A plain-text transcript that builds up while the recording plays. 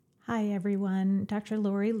Hi, everyone. Dr.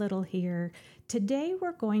 Lori Little here. Today,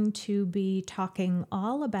 we're going to be talking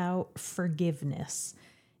all about forgiveness.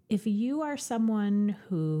 If you are someone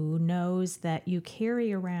who knows that you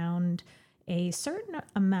carry around a certain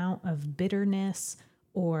amount of bitterness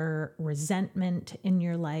or resentment in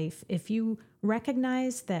your life, if you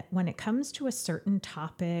recognize that when it comes to a certain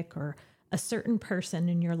topic or a certain person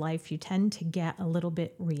in your life, you tend to get a little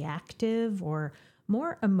bit reactive or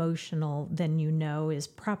more emotional than you know is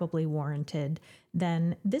probably warranted,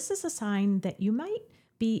 then this is a sign that you might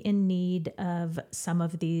be in need of some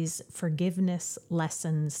of these forgiveness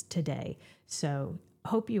lessons today. So,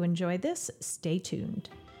 hope you enjoy this. Stay tuned.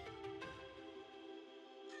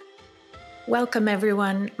 Welcome,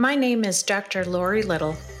 everyone. My name is Dr. Lori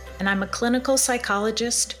Little, and I'm a clinical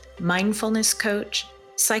psychologist, mindfulness coach,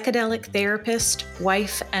 psychedelic therapist,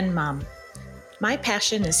 wife, and mom. My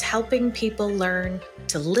passion is helping people learn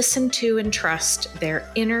to listen to and trust their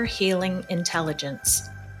inner healing intelligence,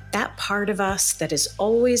 that part of us that is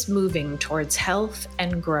always moving towards health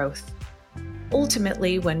and growth.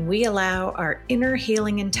 Ultimately, when we allow our inner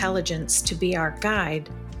healing intelligence to be our guide,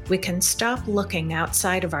 we can stop looking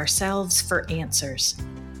outside of ourselves for answers.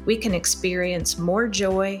 We can experience more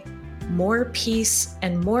joy, more peace,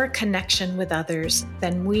 and more connection with others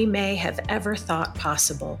than we may have ever thought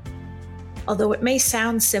possible. Although it may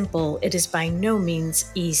sound simple, it is by no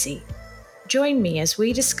means easy. Join me as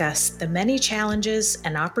we discuss the many challenges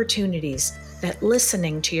and opportunities that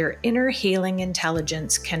listening to your inner healing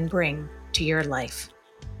intelligence can bring to your life.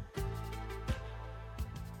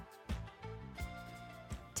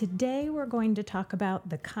 Today, we're going to talk about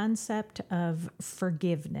the concept of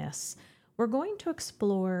forgiveness. We're going to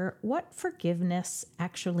explore what forgiveness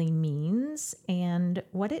actually means and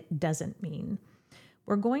what it doesn't mean.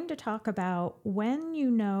 We're going to talk about when you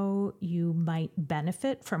know you might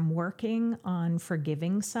benefit from working on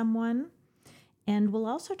forgiving someone. And we'll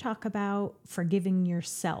also talk about forgiving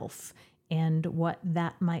yourself and what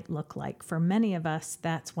that might look like. For many of us,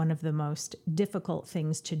 that's one of the most difficult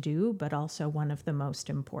things to do, but also one of the most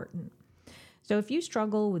important. So if you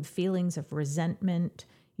struggle with feelings of resentment,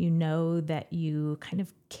 you know that you kind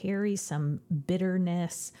of carry some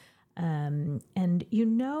bitterness, and you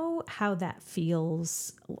know how that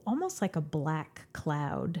feels almost like a black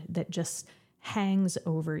cloud that just hangs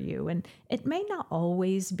over you. And it may not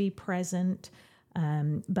always be present,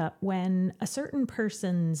 but when a certain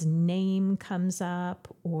person's name comes up,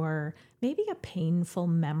 or maybe a painful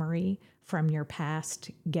memory from your past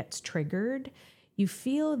gets triggered, you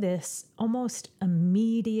feel this almost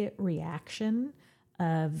immediate reaction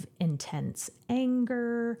of intense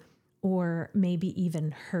anger, or maybe even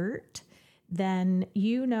hurt, then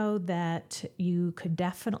you know that you could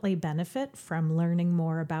definitely benefit from learning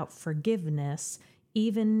more about forgiveness,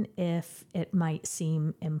 even if it might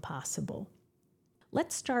seem impossible.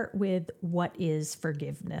 Let's start with what is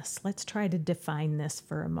forgiveness. Let's try to define this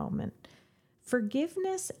for a moment.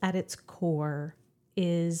 Forgiveness at its core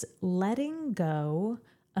is letting go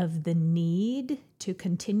of the need to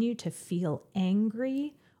continue to feel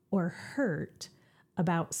angry or hurt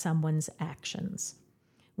about someone's actions.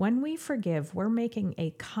 When we forgive, we're making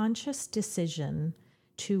a conscious decision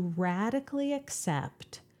to radically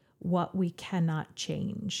accept what we cannot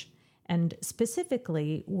change. And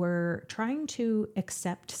specifically, we're trying to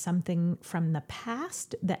accept something from the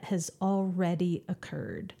past that has already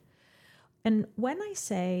occurred. And when I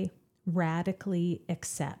say radically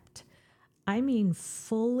accept, I mean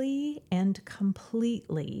fully and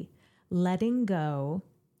completely letting go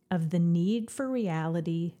of the need for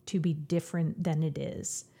reality to be different than it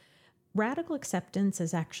is. Radical acceptance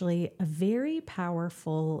is actually a very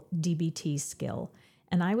powerful DBT skill.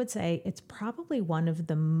 And I would say it's probably one of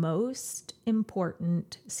the most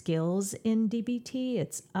important skills in DBT.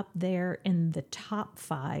 It's up there in the top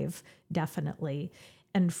 5, definitely.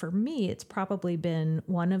 And for me, it's probably been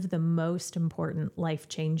one of the most important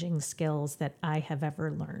life-changing skills that I have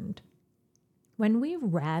ever learned. When we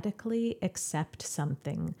radically accept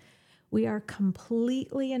something, we are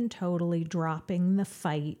completely and totally dropping the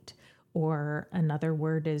fight, or another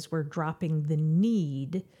word is we're dropping the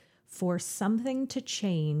need for something to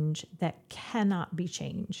change that cannot be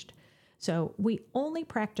changed. So we only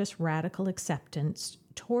practice radical acceptance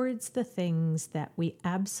towards the things that we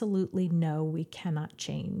absolutely know we cannot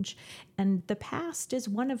change. And the past is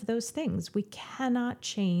one of those things. We cannot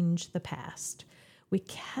change the past. We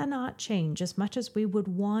cannot change as much as we would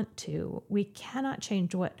want to. We cannot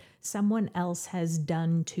change what someone else has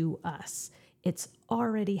done to us. It's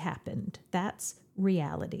already happened. That's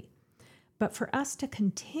reality. But for us to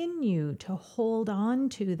continue to hold on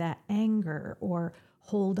to that anger or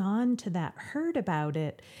hold on to that hurt about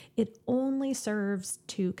it, it only serves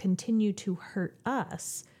to continue to hurt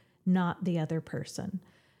us, not the other person.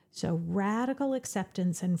 So radical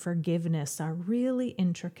acceptance and forgiveness are really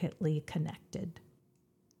intricately connected.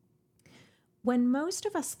 When most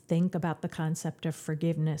of us think about the concept of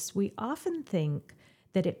forgiveness, we often think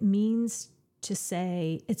that it means to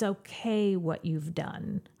say, it's okay what you've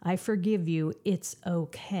done. I forgive you. It's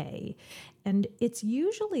okay. And it's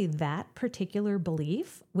usually that particular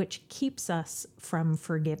belief which keeps us from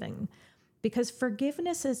forgiving, because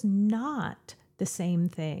forgiveness is not the same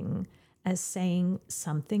thing as saying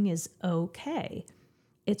something is okay.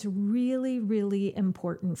 It's really, really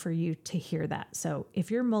important for you to hear that. So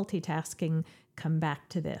if you're multitasking, come back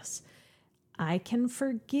to this. I can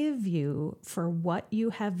forgive you for what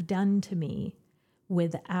you have done to me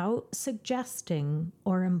without suggesting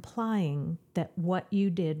or implying that what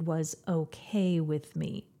you did was okay with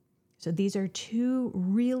me. So these are two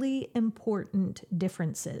really important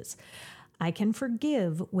differences. I can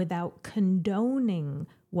forgive without condoning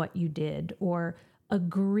what you did or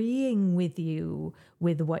agreeing with you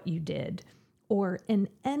with what you did, or in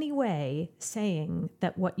any way saying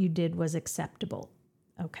that what you did was acceptable.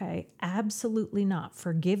 Okay? Absolutely not.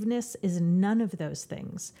 Forgiveness is none of those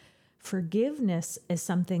things. Forgiveness is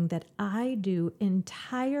something that I do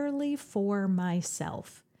entirely for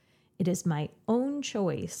myself. It is my own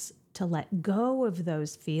choice to let go of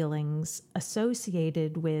those feelings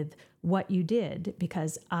associated with what you did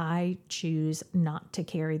because I choose not to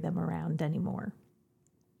carry them around anymore.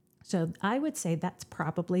 So I would say that's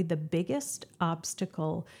probably the biggest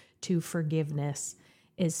obstacle to forgiveness,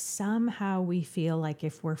 is somehow we feel like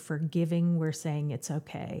if we're forgiving, we're saying it's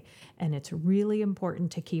okay. And it's really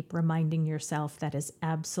important to keep reminding yourself that is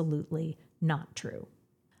absolutely not true.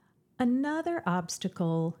 Another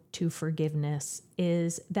obstacle to forgiveness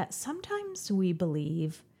is that sometimes we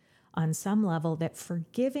believe on some level that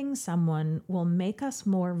forgiving someone will make us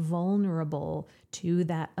more vulnerable to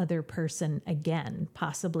that other person again,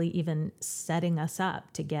 possibly even setting us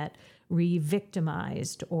up to get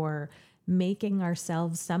re-victimized or making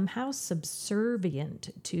ourselves somehow subservient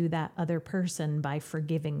to that other person by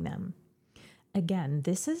forgiving them. Again,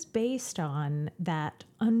 this is based on that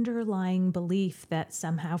underlying belief that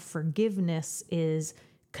somehow forgiveness is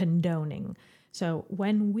condoning. So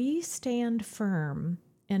when we stand firm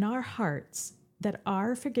in our hearts that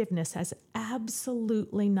our forgiveness has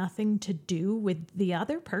absolutely nothing to do with the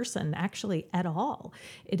other person, actually at all,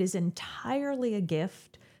 it is entirely a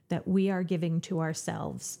gift that we are giving to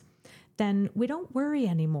ourselves, then we don't worry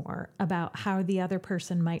anymore about how the other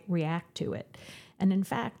person might react to it. And in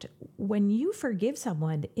fact, when you forgive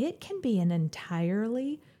someone, it can be an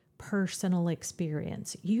entirely personal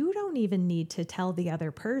experience. You don't even need to tell the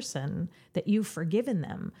other person that you've forgiven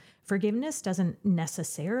them. Forgiveness doesn't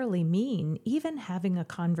necessarily mean even having a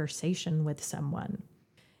conversation with someone.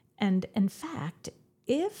 And in fact,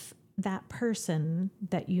 if that person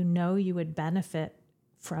that you know you would benefit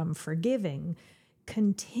from forgiving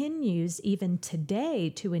continues even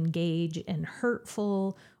today to engage in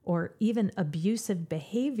hurtful or even abusive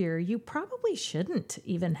behavior, you probably shouldn't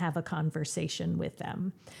even have a conversation with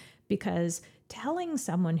them, because telling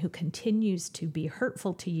someone who continues to be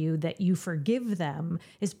hurtful to you that you forgive them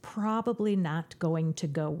is probably not going to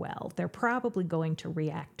go well. They're probably going to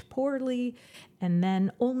react poorly and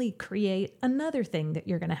then only create another thing that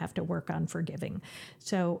you're going to have to work on forgiving.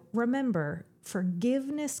 So remember,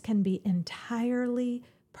 forgiveness can be entirely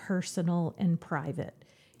personal and private.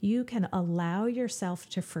 You can allow yourself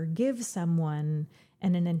to forgive someone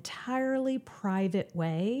in an entirely private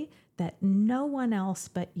way that no one else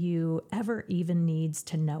but you ever even needs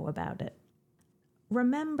to know about it.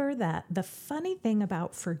 Remember that the funny thing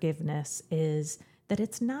about forgiveness is that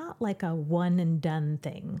it's not like a one and done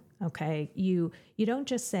thing, okay? You don't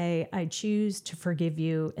just say, I choose to forgive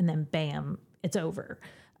you, and then bam, it's over.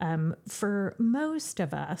 For most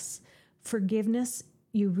of us, forgiveness,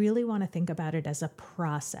 you really want to think about it as a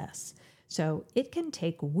process. So it can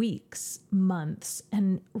take weeks, months,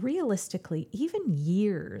 and realistically, even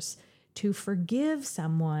years to forgive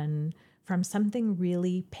someone from something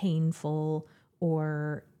really painful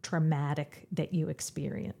or traumatic that you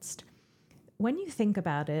experienced. When you think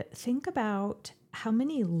about it, think about how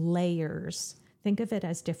many layers, think of it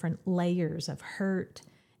as different layers of hurt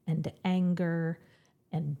and anger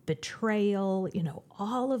and betrayal.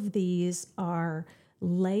 All of these are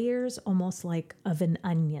layers almost like of an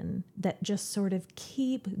onion that just sort of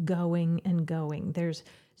keep going and going. There's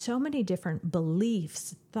so many different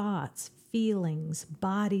beliefs, thoughts, feelings,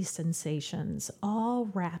 body sensations, all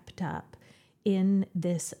wrapped up in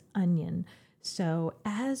this onion. So,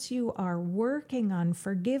 as you are working on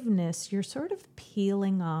forgiveness, you're sort of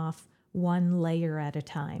peeling off one layer at a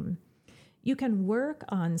time. You can work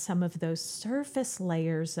on some of those surface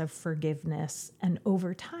layers of forgiveness, and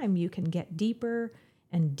over time, you can get deeper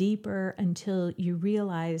and deeper until you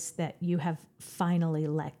realize that you have finally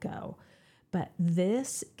let go. But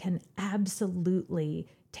this can absolutely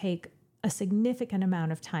take a significant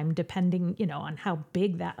amount of time depending, on how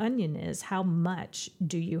big that onion is. How much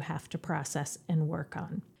do you have to process and work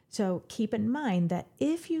on? So keep in mind that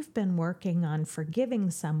if you've been working on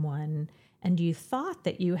forgiving someone and you thought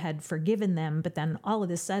that you had forgiven them, but then all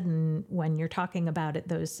of a sudden, when you're talking about it,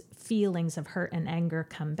 those feelings of hurt and anger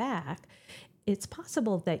come back, it's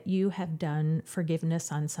possible that you have done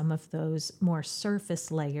forgiveness on some of those more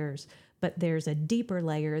surface layers, but there's a deeper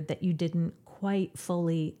layer that you didn't quite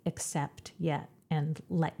fully accept yet and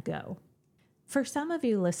let go. For some of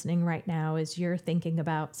you listening right now, as you're thinking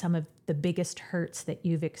about some of the biggest hurts that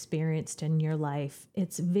you've experienced in your life,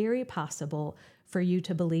 it's very possible for you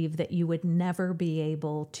to believe that you would never be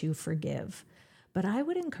able to forgive. But I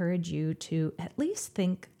would encourage you to at least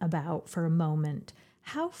think about for a moment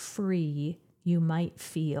how free you might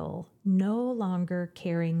feel no longer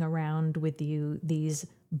carrying around with you these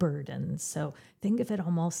burdens. So think of it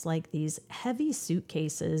almost like these heavy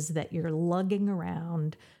suitcases that you're lugging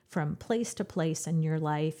around from place to place in your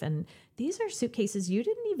life. And these are suitcases you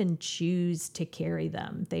didn't even choose to carry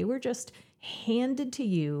them. They were just handed to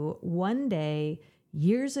you one day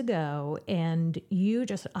years ago, and you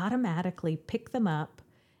just automatically picked them up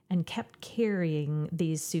and kept carrying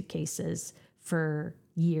these suitcases for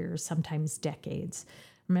years, sometimes decades.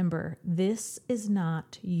 Remember, this is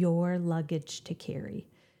not your luggage to carry.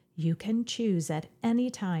 You can choose at any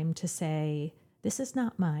time to say, this is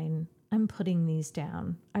not mine. I'm putting these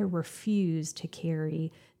down. I refuse to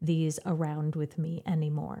carry these around with me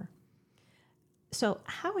anymore. So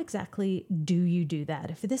how exactly do you do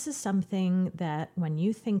that? If this is something that when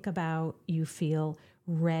you think about, you feel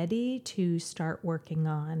ready to start working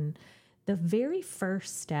on, the very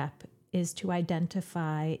first step is to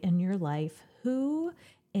identify in your life who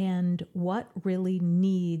and what really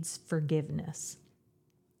needs forgiveness.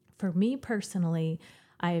 For me personally,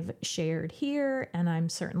 I've shared here, and I'm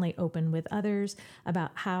certainly open with others,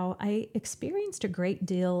 about how I experienced a great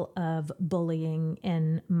deal of bullying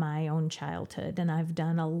in my own childhood. And I've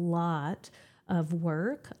done a lot of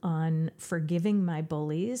work on forgiving my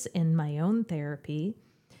bullies in my own therapy.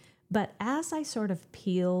 But as I sort of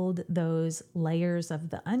peeled those layers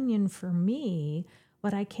of the onion for me,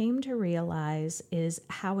 what I came to realize is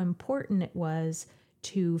how important it was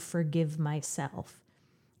to forgive myself.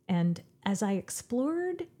 And as I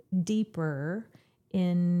explored deeper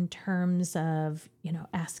in terms of,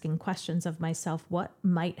 asking questions of myself, what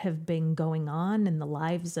might have been going on in the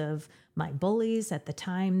lives of my bullies at the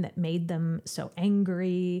time that made them so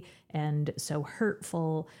angry and so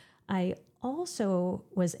hurtful, I also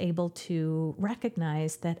was able to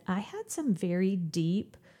recognize that I had some very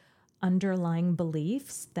deep underlying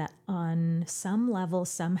beliefs that on some level,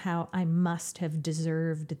 somehow I must have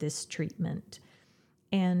deserved this treatment.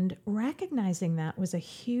 And recognizing that was a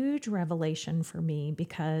huge revelation for me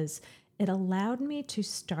because it allowed me to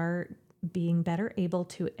start being better able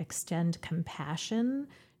to extend compassion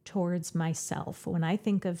towards myself. When I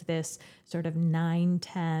think of this sort of 9,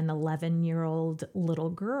 10, 11-year-old little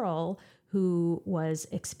girl who was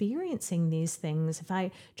experiencing these things, if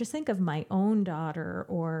I just think of my own daughter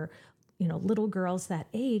or, little girls that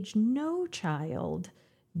age, no child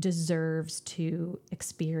deserves to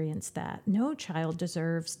experience that. No child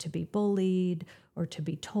deserves to be bullied or to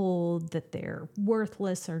be told that they're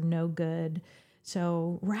worthless or no good.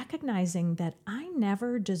 So recognizing that I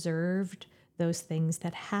never deserved those things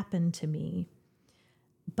that happened to me,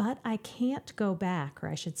 but I can't go back, or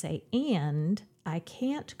I should say, and I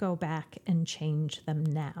can't go back and change them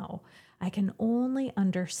now. I can only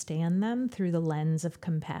understand them through the lens of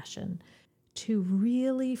compassion. To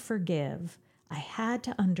really forgive, I had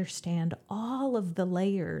to understand all of the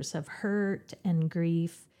layers of hurt and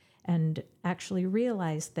grief and actually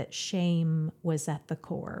realize that shame was at the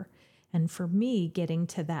core. And for me, getting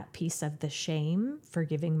to that piece of the shame,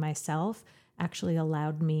 forgiving myself, actually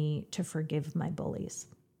allowed me to forgive my bullies.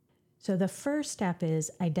 So the first step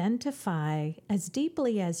is identify as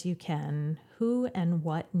deeply as you can who and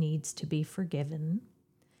what needs to be forgiven.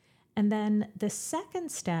 And then the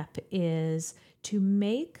second step is to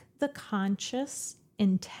make the conscious,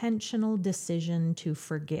 intentional decision to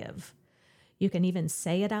forgive. You can even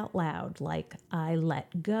say it out loud, like, I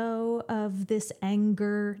let go of this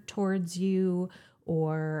anger towards you,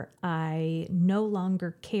 or I no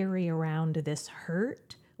longer carry around this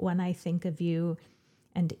hurt, when I think of you.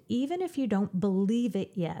 And even if you don't believe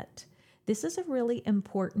it yet, this is a really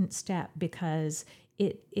important step because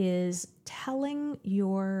it is telling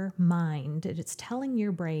your mind, it's telling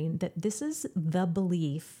your brain that this is the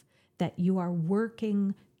belief that you are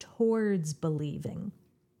working towards believing.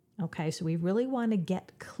 Okay, so we really want to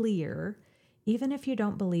get clear. Even if you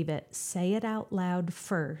don't believe it, say it out loud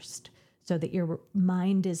first so that your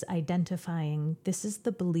mind is identifying, this is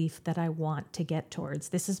the belief that I want to get towards.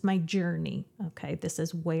 This is my journey. Okay, this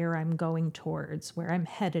is where I'm going towards, where I'm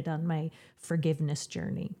headed on my forgiveness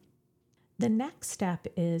journey. The next step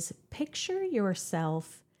is picture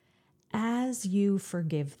yourself as you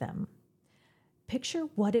forgive them. Picture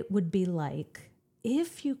what it would be like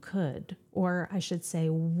if you could, or I should say,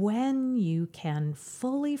 when you can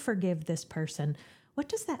fully forgive this person. What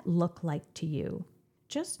does that look like to you?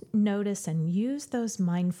 Just notice and use those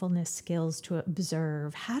mindfulness skills to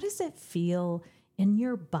observe. How does it feel in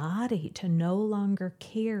your body to no longer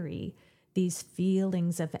carry these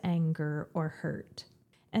feelings of anger or hurt?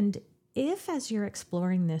 And if, as you're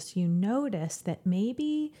exploring this, you notice that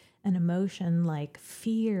maybe an emotion like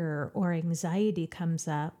fear or anxiety comes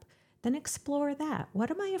up, then explore that.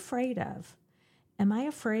 What am I afraid of? Am I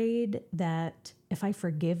afraid that if I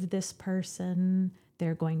forgive this person,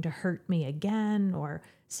 they're going to hurt me again, or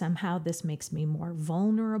somehow this makes me more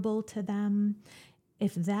vulnerable to them?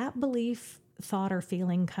 If that belief, thought, or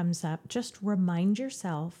feeling comes up, just remind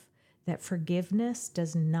yourself that forgiveness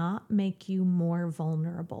does not make you more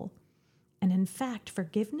vulnerable. And in fact,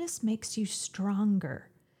 forgiveness makes you stronger.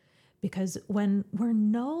 Because when we're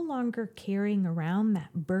no longer carrying around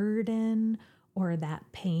that burden or that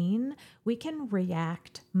pain, we can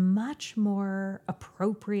react much more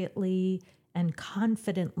appropriately and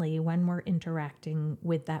confidently when we're interacting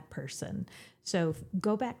with that person. So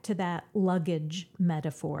go back to that luggage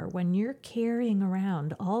metaphor. When you're carrying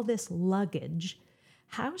around all this luggage,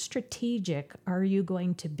 how strategic are you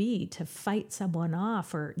going to be to fight someone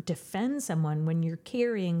off or defend someone when you're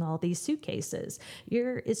carrying all these suitcases?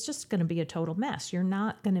 It's just going to be a total mess. You're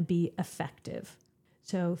not going to be effective.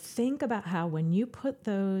 So think about how when you put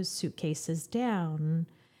those suitcases down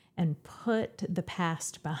and put the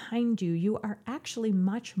past behind you, you are actually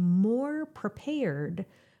much more prepared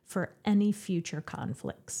for any future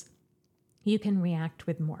conflicts. You can react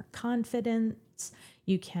with more confidence.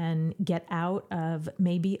 You can get out of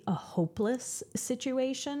maybe a hopeless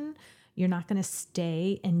situation. You're not going to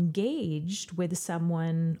stay engaged with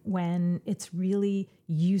someone when it's really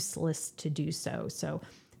useless to do so. So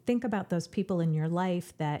think about those people in your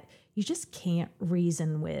life that you just can't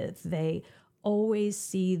reason with. They always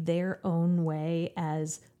see their own way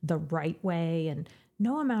as the right way, and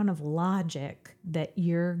no amount of logic that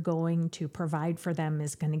you're going to provide for them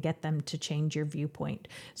is going to get them to change your viewpoint.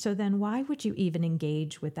 So then why would you even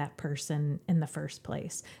engage with that person in the first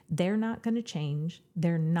place? They're not going to change.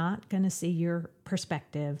 They're not going to see your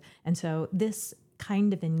perspective. And so this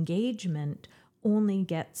kind of engagement only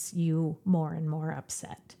gets you more and more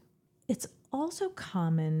upset. It's also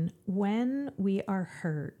common when we are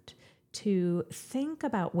hurt to think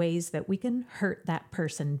about ways that we can hurt that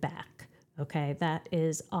person back. Okay, that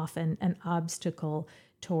is often an obstacle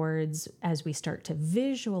towards, as we start to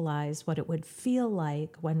visualize what it would feel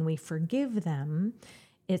like when we forgive them,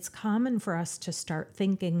 it's common for us to start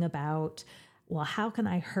thinking about, well, how can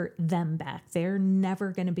I hurt them back? They're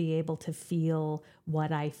never going to be able to feel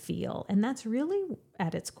what I feel. And that's really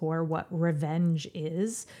at its core what revenge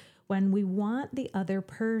is, when we want the other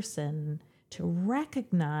person to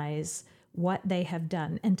recognize what they have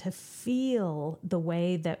done and to feel the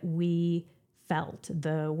way that we felt,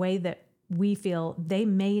 the way that we feel they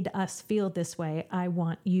made us feel this way. I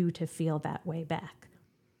want you to feel that way back.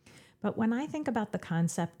 But when I think about the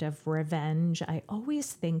concept of revenge, I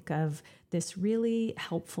always think of this really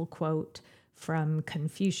helpful quote from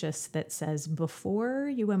Confucius that says, "Before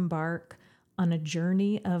you embark on a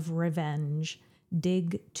journey of revenge,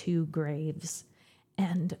 dig 2 graves."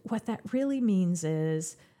 And what that really means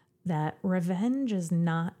is that revenge is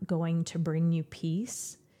not going to bring you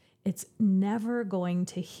peace. It's never going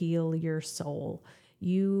to heal your soul.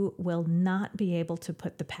 You will not be able to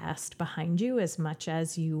put the past behind you as much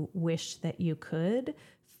as you wish that you could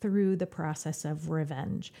through the process of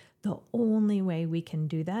revenge. The only way we can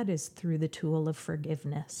do that is through the tool of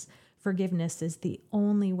forgiveness. Forgiveness is the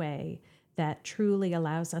only way that truly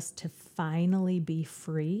allows us to finally be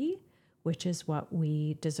free, which is what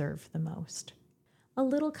we deserve the most. A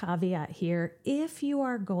little caveat here, if you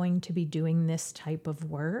are going to be doing this type of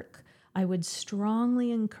work, I would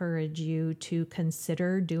strongly encourage you to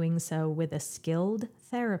consider doing so with a skilled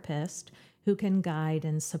therapist who can guide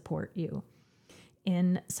and support you.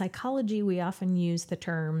 In psychology, we often use the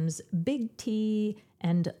terms big T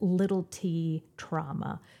and little t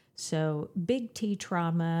trauma. So big T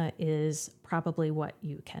trauma is probably what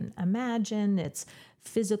you can imagine. It's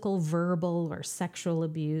physical, verbal, or sexual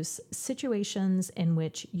abuse, situations in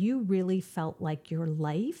which you really felt like your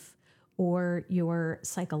life or your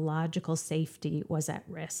psychological safety was at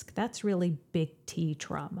risk. That's really big T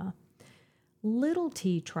trauma. Little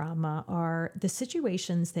t trauma are the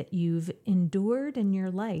situations that you've endured in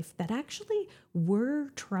your life that actually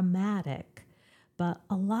were traumatic, but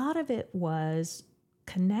a lot of it was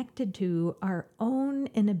connected to our own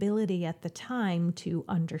inability at the time to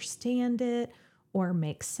understand it or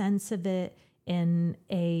make sense of it in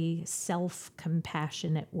a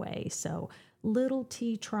self-compassionate way. So little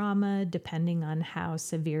t trauma, depending on how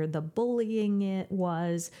severe the bullying it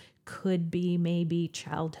was, could be maybe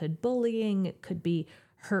childhood bullying. It could be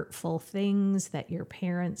hurtful things that your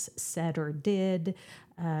parents said or did.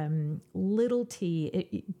 Little t,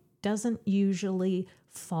 it doesn't usually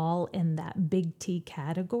fall in that big T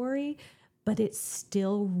category, but it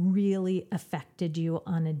still really affected you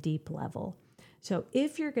on a deep level. So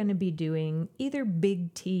if you're going to be doing either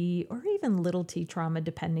big T or even little t trauma,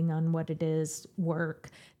 depending on what it is, work,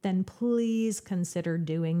 then please consider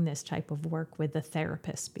doing this type of work with a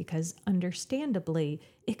therapist, because understandably,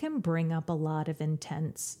 it can bring up a lot of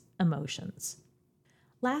intense emotions.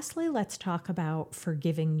 Lastly, let's talk about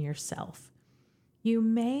forgiving yourself. You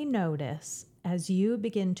may notice as you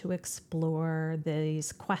begin to explore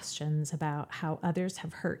these questions about how others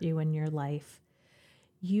have hurt you in your life,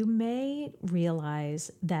 you may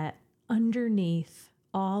realize that underneath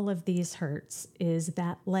all of these hurts is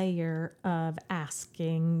that layer of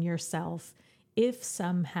asking yourself if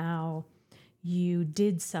somehow you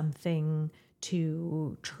did something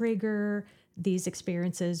to trigger these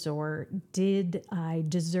experiences, or did I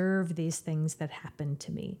deserve these things that happened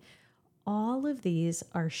to me? All of these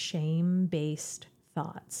are shame-based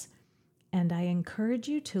thoughts. And I encourage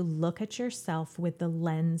you to look at yourself with the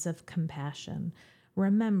lens of compassion.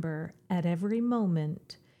 Remember, at every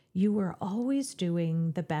moment, you were always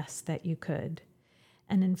doing the best that you could.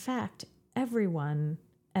 And in fact, everyone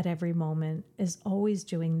at every moment is always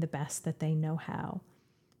doing the best that they know how.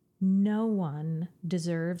 No one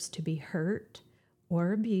deserves to be hurt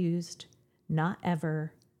or abused, not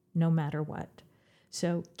ever, no matter what.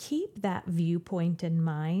 So keep that viewpoint in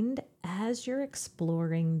mind as you're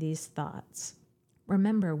exploring these thoughts.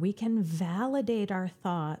 Remember, we can validate our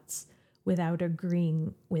thoughts without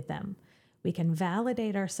agreeing with them. We can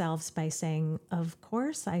validate ourselves by saying, of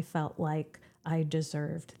course I felt like I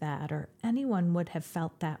deserved that, or anyone would have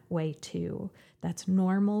felt that way too. That's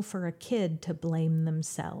normal for a kid to blame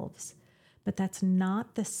themselves. But that's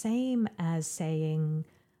not the same as saying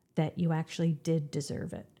that you actually did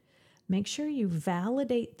deserve it. Make sure you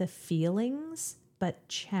validate the feelings, but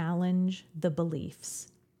challenge the beliefs.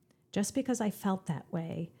 Just because I felt that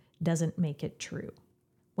way doesn't make it true.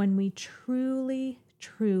 When we truly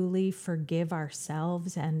forgive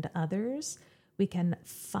ourselves and others, we can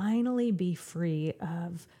finally be free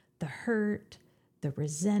of the hurt, the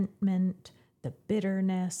resentment, the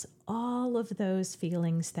bitterness, all of those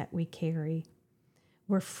feelings that we carry.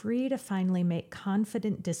 We're free to finally make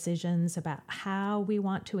confident decisions about how we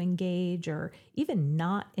want to engage or even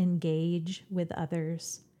not engage with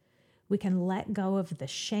others. We can let go of the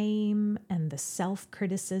shame and the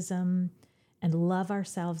self-criticism and love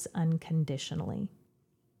ourselves unconditionally.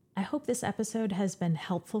 I hope this episode has been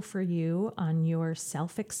helpful for you on your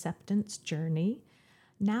self-acceptance journey.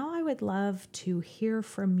 Now I would love to hear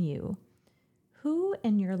from you. Who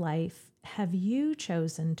in your life have you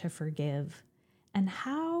chosen to forgive, and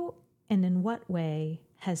how and in what way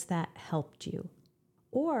has that helped you?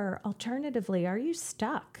 Or alternatively, are you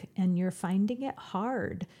stuck and you're finding it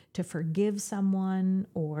hard to forgive someone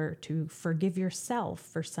or to forgive yourself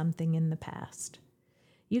for something in the past?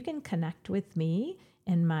 You can connect with me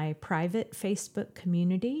in my private Facebook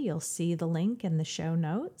community. You'll see the link in the show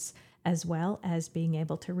notes, as well as being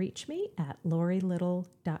able to reach me at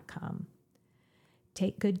LoriLittle.com.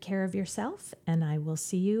 Take good care of yourself, and I will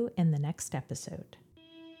see you in the next episode.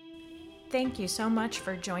 Thank you so much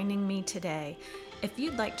for joining me today. If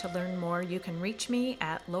you'd like to learn more, you can reach me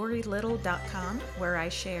at LoriLittle.com, where I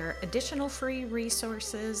share additional free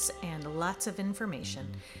resources and lots of information.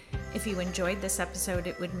 If you enjoyed this episode,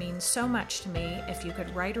 it would mean so much to me if you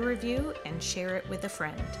could write a review and share it with a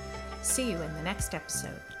friend. See you in the next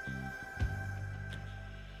episode.